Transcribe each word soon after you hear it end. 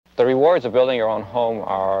rewards of building your own home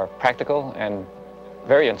are practical and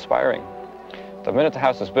very inspiring. The minute the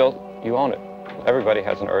house is built, you own it. Everybody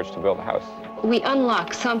has an urge to build a house. We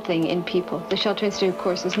unlock something in people. The Shelter Institute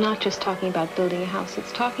course is not just talking about building a house,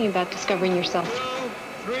 it's talking about discovering yourself.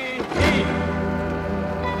 2, 3,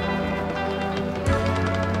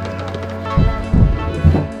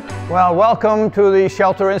 Well, welcome to the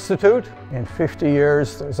Shelter Institute. In 50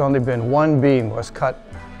 years, there's only been one beam was cut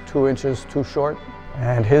 2 inches too short,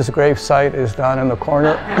 and his grave site is down in the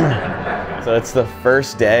corner. So it's the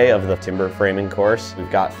first day of the timber framing course. We've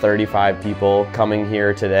got 35 people coming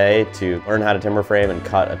here today to learn how to timber frame and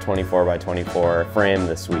cut a 24 by 24 frame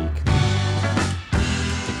this week.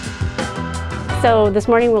 So this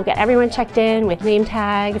morning we'll get everyone checked in with name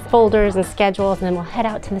tags, folders, and schedules, and then we'll head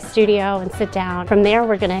out to the studio and sit down. From there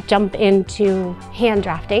we're going to jump into hand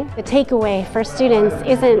drafting. The takeaway for students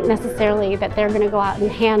isn't necessarily that they're going to go out and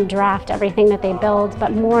hand draft everything that they build,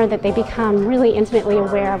 but more that they become really intimately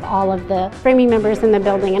aware of all of the framing members in the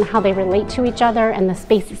building and how they relate to each other and the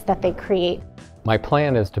spaces that they create. My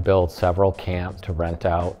plan is to build several camps to rent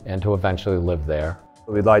out and to eventually live there.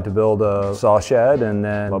 We'd like to build a saw shed and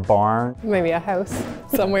then a barn. Maybe a house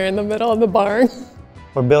somewhere in the middle of the barn.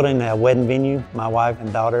 We're building a wedding venue. My wife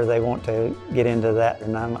and daughter, they want to get into that,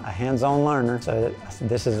 and I'm a hands-on learner, so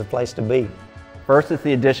this is a place to be. First, it's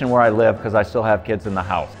the addition where I live because I still have kids in the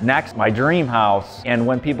house. Next, my dream house, and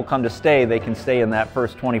when people come to stay, they can stay in that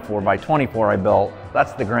first 24 by 24 I built.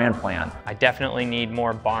 That's the grand plan. I definitely need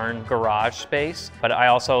more barn garage space, but I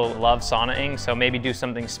also love saunaing, so maybe do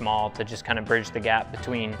something small to just kind of bridge the gap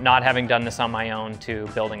between not having done this on my own to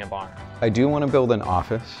building a barn. I do want to build an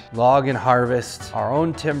office. Log and harvest our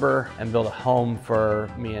own timber and build a home for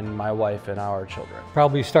me and my wife and our children.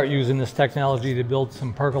 Probably start using this technology to build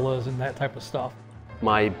some pergolas and that type of stuff.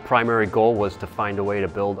 My primary goal was to find a way to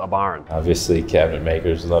build a barn. Obviously, cabinet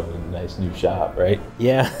makers love a nice new shop, right?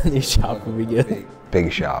 Yeah, new shop would be good.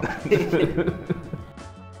 Big shop. This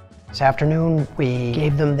afternoon, we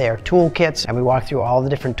gave them their tool kits and we walked through all the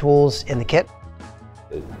different tools in the kit.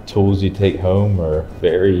 The tools you take home are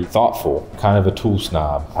very thoughtful, kind of a tool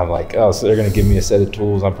snob. I'm like, oh, so they're gonna give me a set of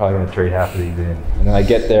tools, I'm probably gonna trade half of these in. And then I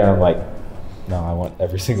get there and I'm like, no, I want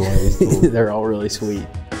every single one of these tools. They're all really sweet.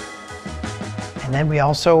 And then we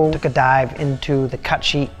also took a dive into the cut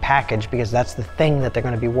sheet package because that's the thing that they're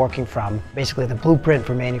going to be working from, basically the blueprint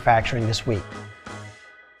for manufacturing this week.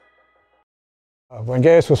 When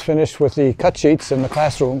Gaius was finished with the cut sheets in the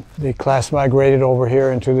classroom, the class migrated over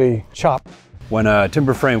here into the shop. When a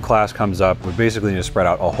timber frame class comes up, we basically need to spread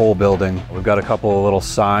out a whole building. We've got a couple of little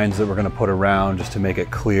signs that we're going to put around just to make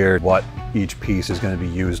it clear what each piece is going to be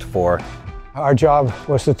used for. Our job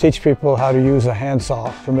was to teach people how to use a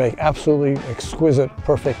handsaw to make absolutely exquisite,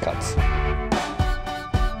 perfect cuts.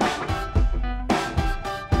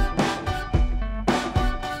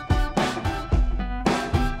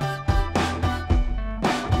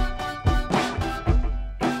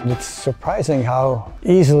 It's surprising how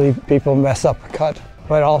easily people mess up a cut,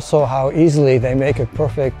 but also how easily they make it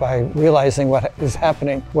perfect by realizing what is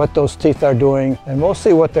happening, what those teeth are doing, and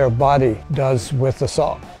mostly what their body does with the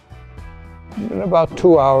saw. In about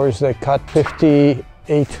 2 hours, they cut 58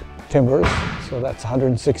 timbers, so that's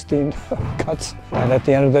 116 cuts. And at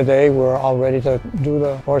the end of the day, we're all ready to do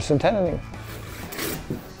the horse and tenoning.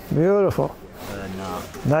 Beautiful.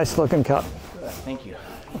 Nice looking cut. Thank you.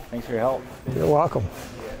 Thanks for your help. You're welcome.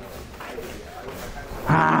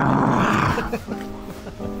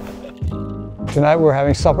 Tonight we're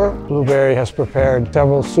having supper. Blueberry has prepared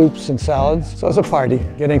several soups and salads, so it's a party,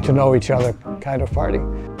 getting to know each other kind of party.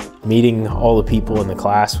 Meeting all the people in the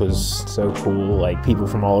class was so cool, like people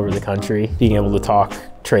from all over the country, being able to talk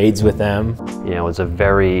trades with them. You know, it's a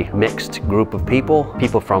very mixed group of people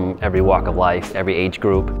from every walk of life, every age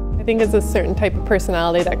group. I think it's a certain type of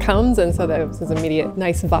personality that comes, and so there was immediate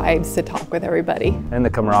nice vibes to talk with everybody. And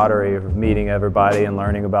the camaraderie of meeting everybody and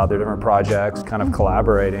learning about their different projects, kind of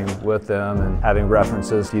collaborating with them and having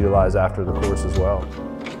references to utilize after the course as well.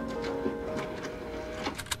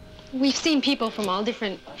 We've seen people from all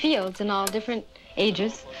different fields and all different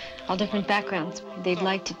ages, all different backgrounds. They'd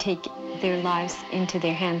like to take their lives into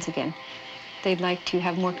their hands again. They'd like to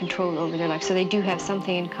have more control over their life, so they do have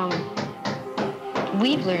something in common.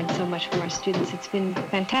 We've learned so much from our students. It's been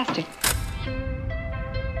fantastic.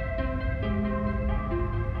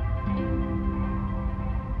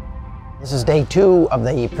 This is day 2 of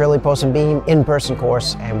the Purely Post and Beam in-person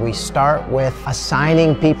course, and we start with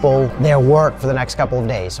assigning people their work for the next couple of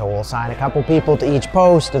days. So we'll assign a couple people to each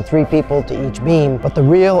post and 3 people to each beam, but the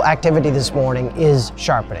real activity this morning is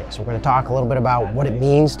sharpening. So we're going to talk a little bit about what it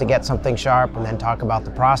means to get something sharp and then talk about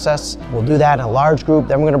the process. We'll do that in a large group,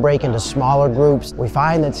 then we're going to break into smaller groups. We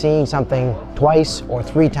find that seeing something twice or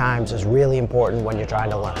 3 times is really important when you're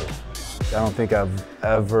trying to learn. I don't think I've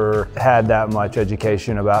ever had that much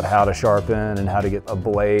education about how to sharpen and how to get a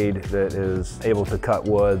blade that is able to cut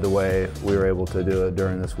wood the way we were able to do it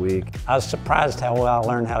during this week. I was surprised how well I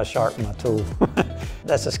learned how to sharpen my tool.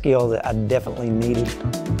 That's a skill that I definitely needed.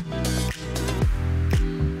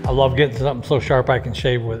 I love getting something so sharp I can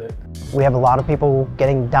shave with it. We have a lot of people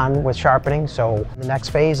getting done with sharpening, so the next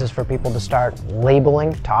phase is for people to start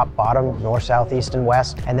labeling top, bottom, north, south, east, and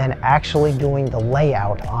west, and then actually doing the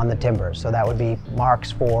layout on the timbers. So that would be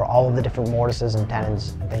marks for all of the different mortises and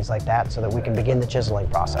tenons and things like that, so that we can begin the chiseling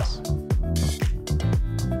process.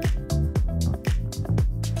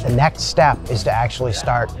 The next step is to actually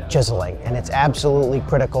start chiseling, and it's absolutely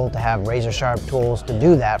critical to have razor sharp tools to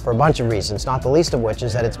do that for a bunch of reasons, not the least of which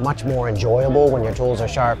is that it's much more enjoyable when your tools are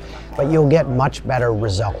sharp, but you'll get much better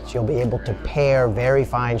results. You'll be able to pair very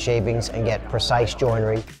fine shavings and get precise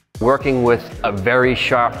joinery. Working with a very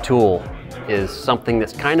sharp tool is something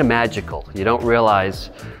that's kind of magical. You don't realize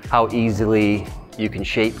how easily you can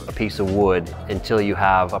shape a piece of wood until you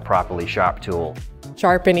have a properly sharp tool.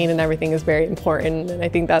 Sharpening and everything is very important, and I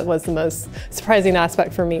think that was the most surprising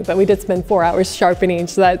aspect for me. But we did spend 4 hours sharpening,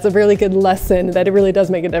 so that's a really good lesson that it really does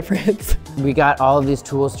make a difference. We got all of these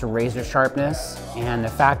tools to razor sharpness, and the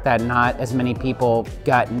fact that not as many people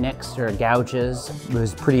got nicks or gouges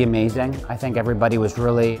was pretty amazing. I think everybody was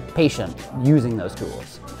really patient using those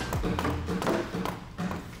tools.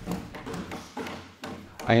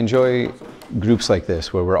 I enjoy groups like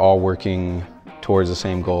this where we're all working towards the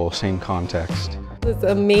same goal, same context. It's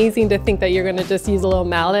amazing to think that you're going to just use a little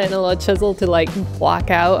mallet and a little chisel to like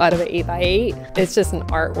block out of an 8x8. It's just an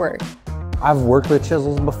artwork. I've worked with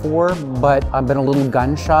chisels before, but I've been a little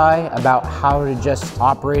gun shy about how to just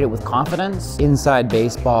operate it with confidence. Inside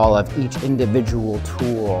baseball of each individual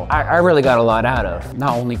tool, I really got a lot out of.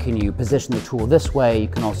 Not only can you position the tool this way, you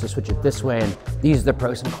can also switch it this way, and these are the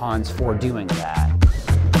pros and cons for doing that.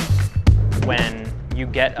 When you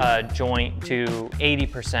get a joint to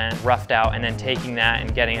 80% roughed out and then taking that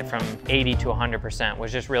and getting it from 80 to 100%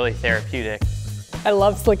 was just really therapeutic. I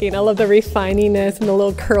love slicking. I love the refiningness and the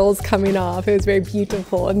little curls coming off. It was very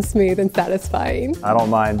beautiful and smooth and satisfying. I don't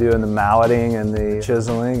mind doing the malleting and the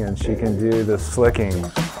chiseling, and she can do the slicking.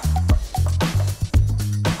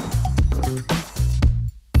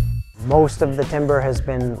 Most of the timber has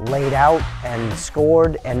been laid out and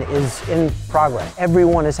scored and is in progress.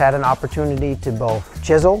 Everyone has had an opportunity to both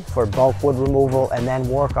chisel for bulk wood removal and then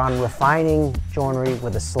work on refining joinery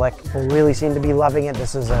with a slick. People really seem to be loving it.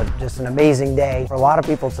 This is just an amazing day. For a lot of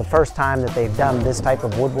people, it's the first time that they've done this type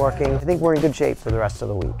of woodworking. I think we're in good shape for the rest of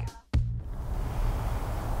the week.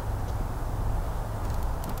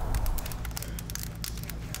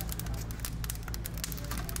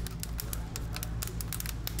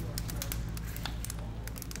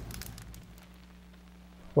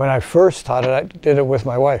 When I first taught it, I did it with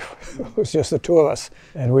my wife. It was just the 2 of us.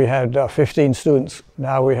 And we had 15 students.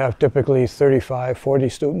 Now we have typically 35, 40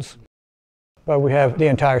 students. But we have the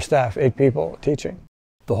entire staff, 8 people teaching.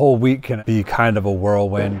 The whole week can be kind of a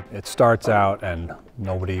whirlwind. It starts out and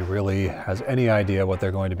nobody really has any idea what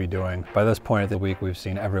they're going to be doing. By this point of the week, we've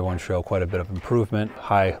seen everyone show quite a bit of improvement,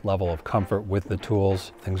 high level of comfort with the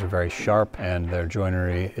tools. Things are very sharp and their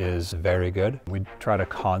joinery is very good. We try to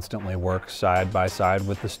constantly work side by side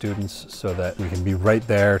with the students so that we can be right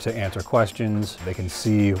there to answer questions. They can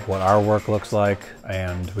see what our work looks like,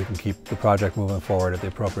 and we can keep the project moving forward at the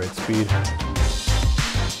appropriate speed.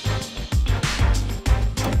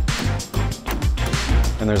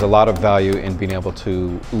 And there's a lot of value in being able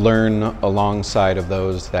to learn alongside of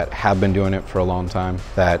those that have been doing it for a long time,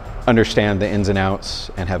 that understand the ins and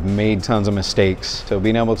outs and have made tons of mistakes. So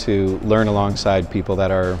being able to learn alongside people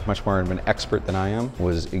that are much more of an expert than I am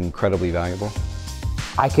was incredibly valuable.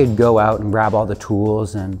 I could go out and grab all the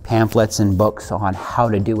tools and pamphlets and books on how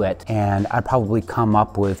to do it, and I'd probably come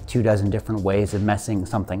up with 24 different ways of messing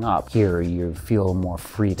something up. Here, you feel more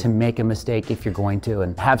free to make a mistake if you're going to,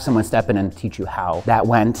 and have someone step in and teach you how that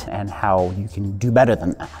went and how you can do better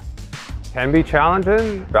than that. Can be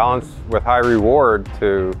challenging, balanced with high reward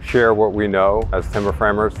to share what we know as timber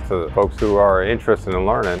framers to folks who are interested in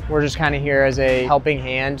learning. We're just kind of here as a helping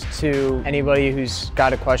hand to anybody who's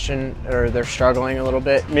got a question or they're struggling a little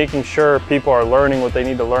bit. Making sure people are learning what they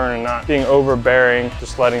need to learn and not being overbearing,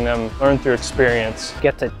 just letting them learn through experience.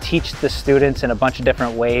 Get to teach the students in a bunch of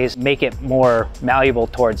different ways, make it more malleable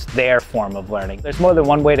towards their form of learning. There's more than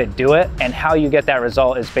one way to do it, and how you get that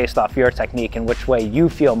result is based off your technique and which way you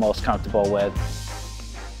feel most comfortable with.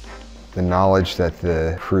 The knowledge that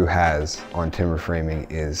the crew has on timber framing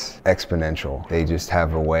is exponential. They just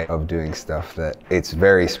have a way of doing stuff that it's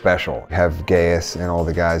very special. You have Gaius and all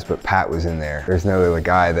the guys, but Pat was in there. There's no other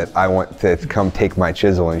guy that I want to come take my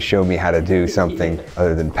chisel and show me how to do something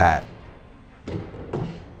other than Pat.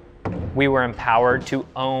 We were empowered to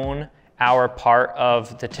own our part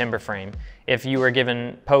of the timber frame. If you were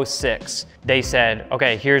given post 6, they said,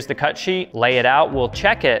 okay, here's the cut sheet, lay it out, we'll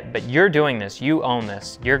check it, but you're doing this, you own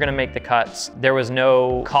this, you're gonna make the cuts. There was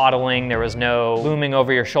no coddling, there was no looming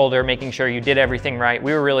over your shoulder, making sure you did everything right.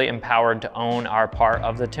 We were really empowered to own our part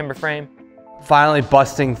of the timber frame. Finally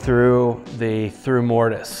busting through the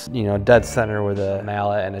mortise, you know, dead center with a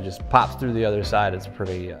mallet, and it just pops through the other side. It's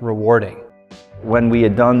pretty rewarding. When we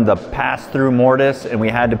had done the pass-through mortise and we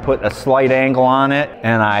had to put a slight angle on it,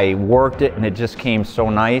 and I worked it and it just came so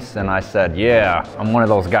nice, and I said, yeah, I'm one of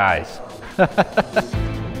those guys.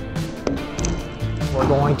 We're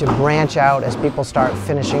going to branch out as people start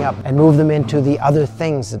finishing up and move them into the other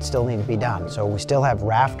things that still need to be done. So we still have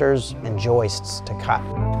rafters and joists to cut.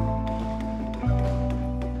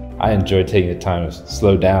 I enjoy taking the time to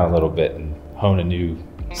slow down a little bit and hone a new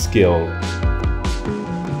skill.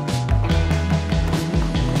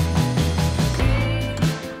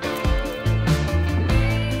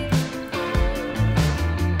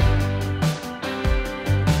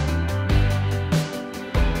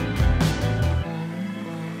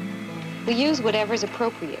 We use whatever's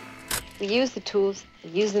appropriate. We use the tools,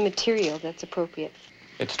 we use the material that's appropriate.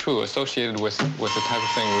 It's true. Associated with the type of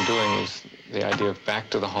thing we're doing is the idea of back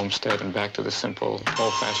to the homestead and back to the simple,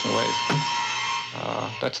 old-fashioned ways.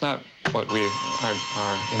 That's not what we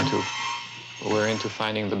are into. We're into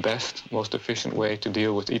finding the best, most efficient way to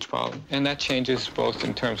deal with each problem. And that changes both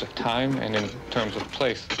in terms of time and in terms of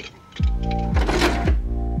place.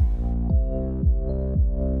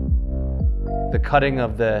 The cutting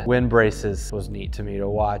of the wind braces was neat to me to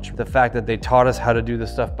watch. The fact that they taught us how to do the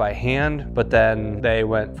stuff by hand, but then they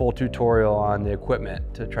went full tutorial on the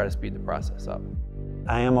equipment to try to speed the process up.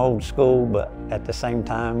 I am old school, but at the same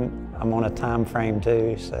time, I'm on a time frame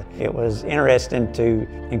too, so it was interesting to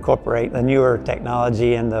incorporate the newer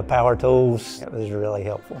technology and the power tools. It was really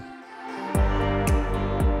helpful.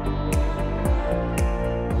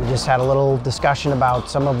 We just had a little discussion about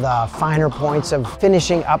some of the finer points of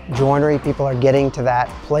finishing up joinery. People are getting to that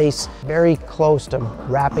place very close to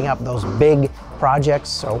wrapping up those big projects.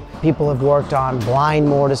 So people have worked on blind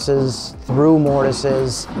mortises, through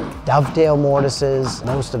mortises, dovetail mortises.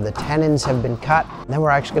 Most of the tenons have been cut. And then we're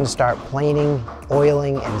actually going to start planing,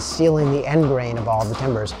 oiling, and sealing the end grain of all the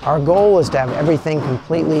timbers. Our goal is to have everything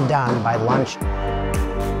completely done by lunch.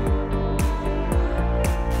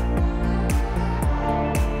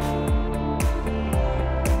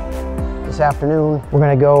 This afternoon, we're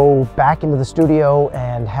going to go back into the studio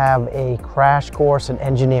and have a crash course in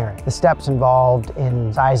engineering. The steps involved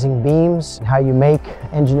in sizing beams, how you make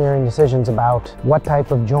engineering decisions about what type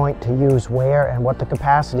of joint to use where and what the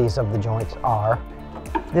capacities of the joints are.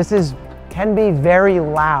 This can be very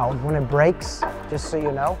loud when it breaks, just so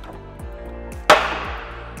you know.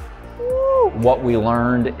 What we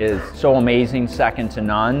learned is so amazing, second to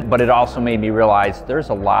none, but it also made me realize there's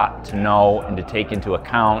a lot to know and to take into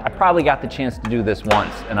account. I probably got the chance to do this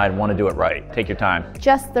once, and I'd want to do it right. Take your time.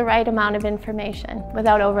 Just the right amount of information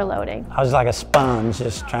without overloading. I was like a sponge,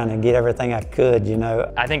 just trying to get everything I could, you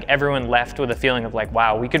know. I think everyone left with a feeling of like,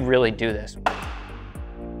 wow, we could really do this.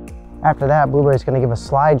 After that, Blueberry's going to give a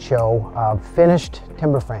slideshow of finished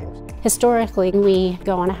timber frames. Historically, we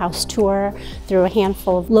go on a house tour through a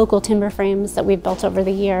handful of local timber frames that we've built over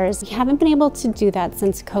the years. We haven't been able to do that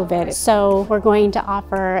since COVID, so we're going to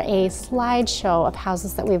offer a slideshow of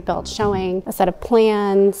houses that we've built, showing a set of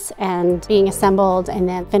plans and being assembled, and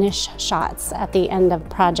then finish shots at the end of the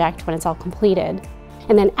project when it's all completed.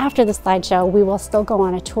 And then after the slideshow, we will still go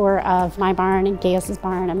on a tour of my barn and Gaius's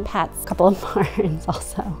barn and Pat's couple of barns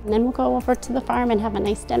also. And then we'll go over to the farm and have a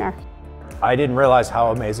nice dinner. I didn't realize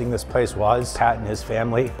how amazing this place was. Pat and his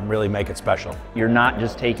family really make it special. You're not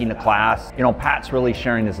just taking a class. You know, Pat's really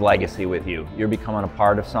sharing his legacy with you. You're becoming a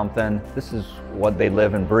part of something. This is what they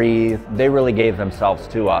live and breathe. They really gave themselves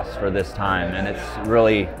to us for this time, and it's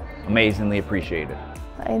really amazingly appreciated.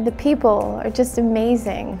 And the people are just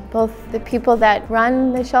amazing. Both the people that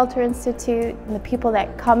run the Shelter Institute and the people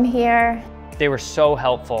that come here. They were so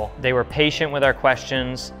helpful. They were patient with our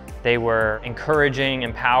questions. They were encouraging,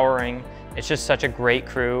 empowering. It's just such a great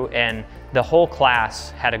crew, and the whole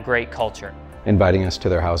class had a great culture. Inviting us to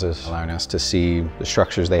their houses, allowing us to see the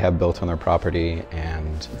structures they have built on their property,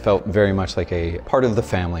 and felt very much like a part of the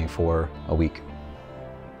family for a week.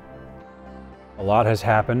 A lot has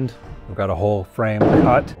happened. We've got a whole frame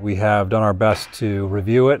cut. We have done our best to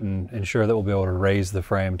review it and ensure that we'll be able to raise the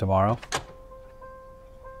frame tomorrow.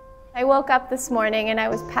 I woke up this morning and I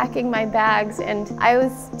was packing my bags and I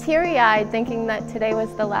was teary-eyed thinking that today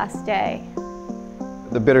was the last day.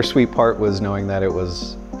 The bittersweet part was knowing that it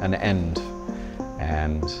was an end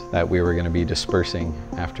and that we were going to be dispersing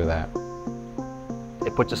after that.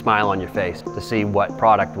 It puts a smile on your face to see what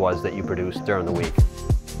product was that you produced during the week.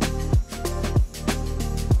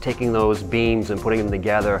 Taking those beams and putting them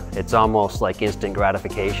together, it's almost like instant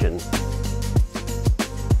gratification.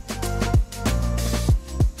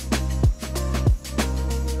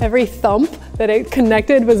 Every thump that it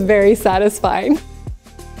connected was very satisfying.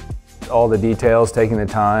 All the details, taking the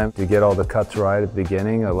time to get all the cuts right at the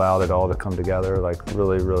beginning allowed it all to come together like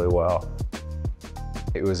really, really well.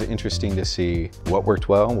 It was interesting to see what worked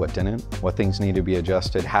well, what didn't, what things need to be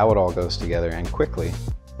adjusted, how it all goes together, and quickly.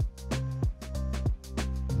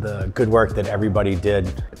 The good work that everybody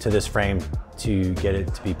did to this frame to get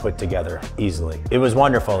it to be put together easily. It was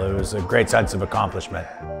wonderful. It was a great sense of accomplishment.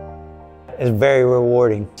 It's very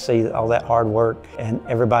rewarding to see all that hard work and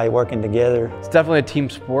everybody working together. It's definitely a team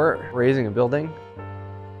sport, raising a building.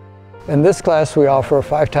 In this class we offer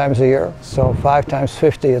 5 times a year, so 5 times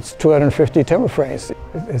 50, it's 250 timber frames.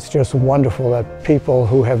 It's just wonderful that people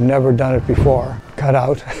who have never done it before cut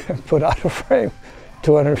out and put out a frame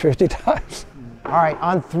 250 times. All right,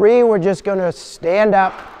 on 3, we're just gonna stand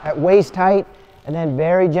up at waist height and then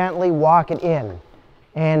very gently walk it in.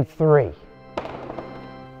 And 3.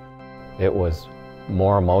 It was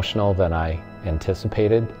more emotional than I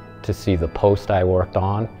anticipated to see the post I worked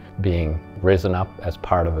on being risen up as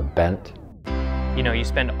part of a bent. You know, you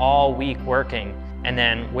spend all week working, and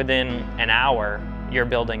then within an hour, your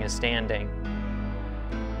building is standing.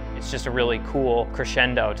 It's just a really cool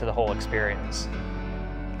crescendo to the whole experience.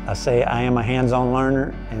 I say I am a hands-on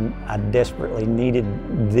learner, and I desperately needed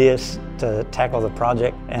this to tackle the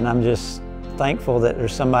project, and I'm just thankful that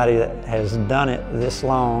there's somebody that has done it this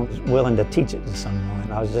long, willing to teach it to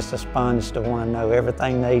someone. I was just a sponge to want to know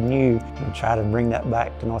everything they knew and try to bring that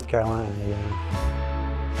back to North Carolina.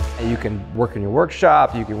 You can work in your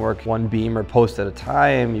workshop, you can work one beam or post at a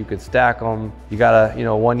time, you could stack them. You got a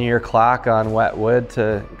 1-year clock on wet wood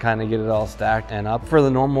to kind of get it all stacked and up. For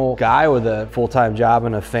the normal guy with a full-time job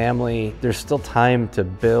and a family, there's still time to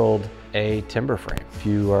build a timber frame if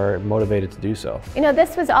you are motivated to do so. You know,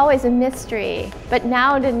 this was always a mystery, but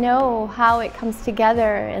now to know how it comes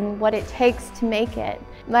together and what it takes to make it,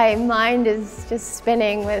 my mind is just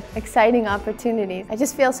spinning with exciting opportunities. I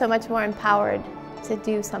just feel so much more empowered to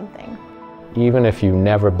do something. Even if you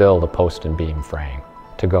never build a post and beam frame,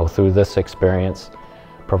 to go through this experience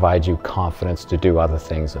provides you confidence to do other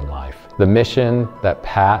things in life. The mission that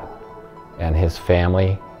Pat and his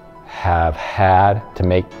family have had to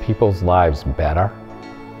make people's lives better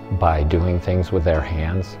by doing things with their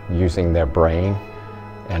hands, using their brain,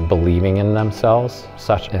 and believing in themselves.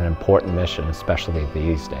 Such an important mission, especially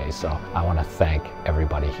these days. So I want to thank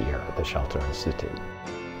everybody here at the Shelter Institute.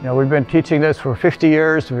 You know, we've been teaching this for 50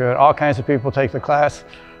 years. We've had all kinds of people take the class,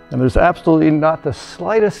 and there's absolutely not the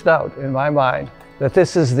slightest doubt in my mind that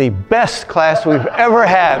this is the best class we've ever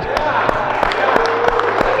had.